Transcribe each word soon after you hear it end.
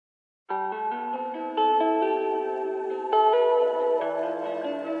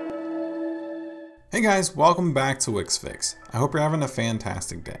Hey guys, welcome back to Wix Fix. I hope you're having a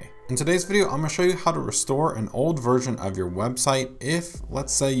fantastic day. In today's video, I'm going to show you how to restore an old version of your website if,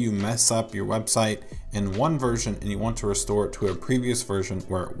 let's say, you mess up your website in one version and you want to restore it to a previous version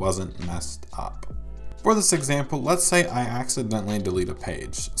where it wasn't messed up. For this example, let's say I accidentally delete a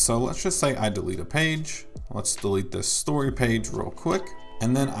page. So let's just say I delete a page. Let's delete this story page real quick.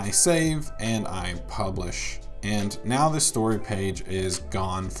 And then I save and I publish. And now the story page is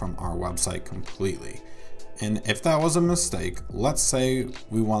gone from our website completely. And if that was a mistake, let's say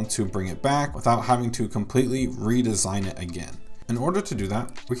we want to bring it back without having to completely redesign it again. In order to do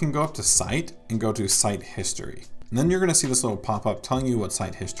that, we can go up to Site and go to Site History. And then you're going to see this little pop-up telling you what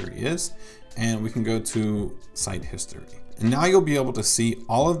Site History is. And we can go to Site History. And now you'll be able to see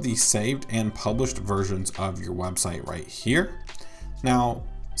all of the saved and published versions of your website right here. Now,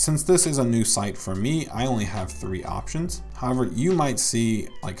 since this is a new site for me, I only have 3 options. However, you might see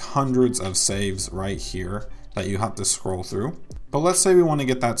like hundreds of saves right here that you have to scroll through. But let's say we want to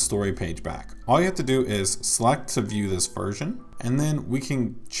get that story page back. All you have to do is select to view this version, and then we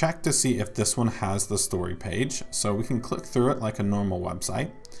can check to see if this one has the story page. So we can click through it like a normal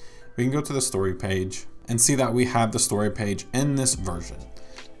website. We can go to the story page and see that we have the story page in this version.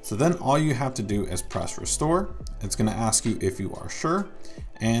 So then all you have to do is press restore. It's going to ask you if you are sure,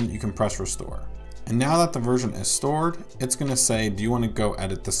 and you can press restore. And now that the version is stored, it's going to say, do you want to go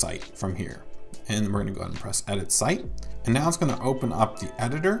edit the site from here? And we're going to go ahead and press edit site. And now it's going to open up the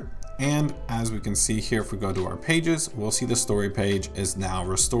editor. And as we can see here, if we go to our pages, we'll see the story page is now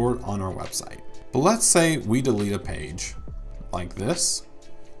restored on our website. But let's say we delete a page like this.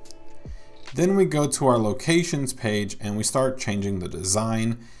 Then we go to our locations page and we start changing the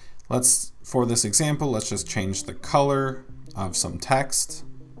design. For this example, let's just change the color of some text.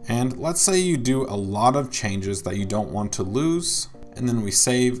 And let's say you do a lot of changes that you don't want to lose, and then we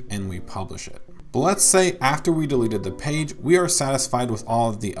save and we publish it. But let's say after we deleted the page, we are satisfied with all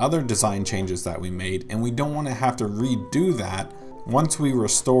of the other design changes that we made, and we don't want to have to redo that once we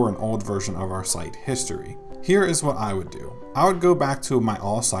restore an old version of our site history. Here is what I would do. I would go back to my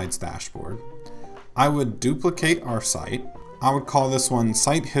all sites dashboard. I would duplicate our site. I would call this one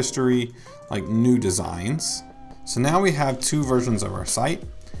Site History, like New Designs. So now we have 2 versions of our site.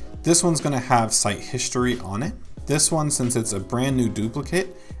 This one's going to have Site History on it. This one, since it's a brand new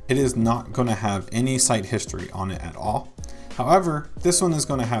duplicate, it is not going to have any site history on it at all. However, this one is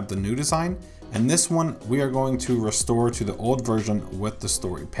going to have the new design, and this one we are going to restore to the old version with the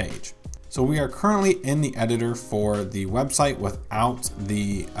story page. So we are currently in the editor for the website without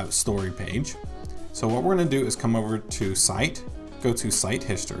the story page. So what we're going to do is come over to Site, go to Site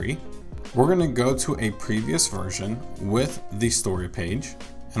History. We're going to go to a previous version with the story page,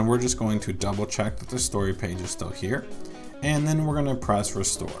 and we're just going to double check that the story page is still here. And then we're going to press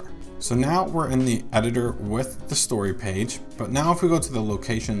restore. So now we're in the editor with the story page, but now if we go to the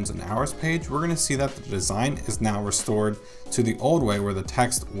locations and hours page, we're going to see that the design is now restored to the old way where the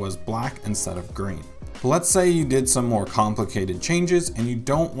text was black instead of green. Let's say you did some more complicated changes and you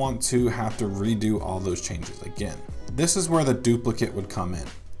don't want to have to redo all those changes again. This is where the duplicate would come in.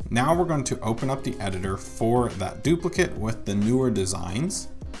 Now we're going to open up the editor for that duplicate with the newer designs.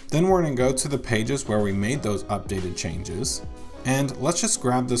 Then we're going to go to the pages where we made those updated changes. And let's just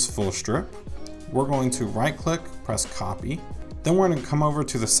grab this full strip. We're going to right click, press copy. Then we're going to come over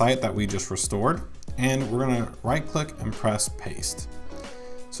to the site that we just restored, and we're going to right click and press paste.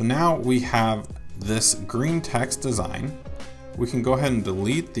 So now we have this green text design. We can go ahead and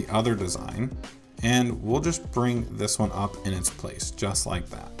delete the other design, and we'll just bring this one up in its place, just like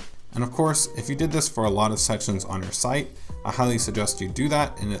that. And of course, if you did this for a lot of sections on your site, I highly suggest you do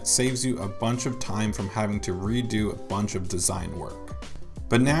that, and it saves you a bunch of time from having to redo a bunch of design work.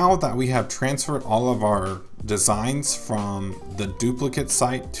 But now that we have transferred all of our designs from the duplicate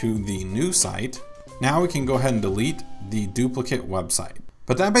site to the new site, now we can go ahead and delete the duplicate website.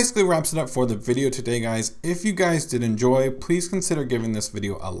 But that basically wraps it up for the video today, guys. If you guys did enjoy, please consider giving this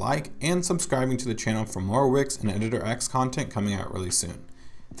video a like and subscribing to the channel for more Wix and Editor X content coming out really soon.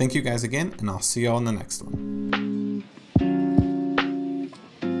 Thank you guys again, and I'll see you all in the next one.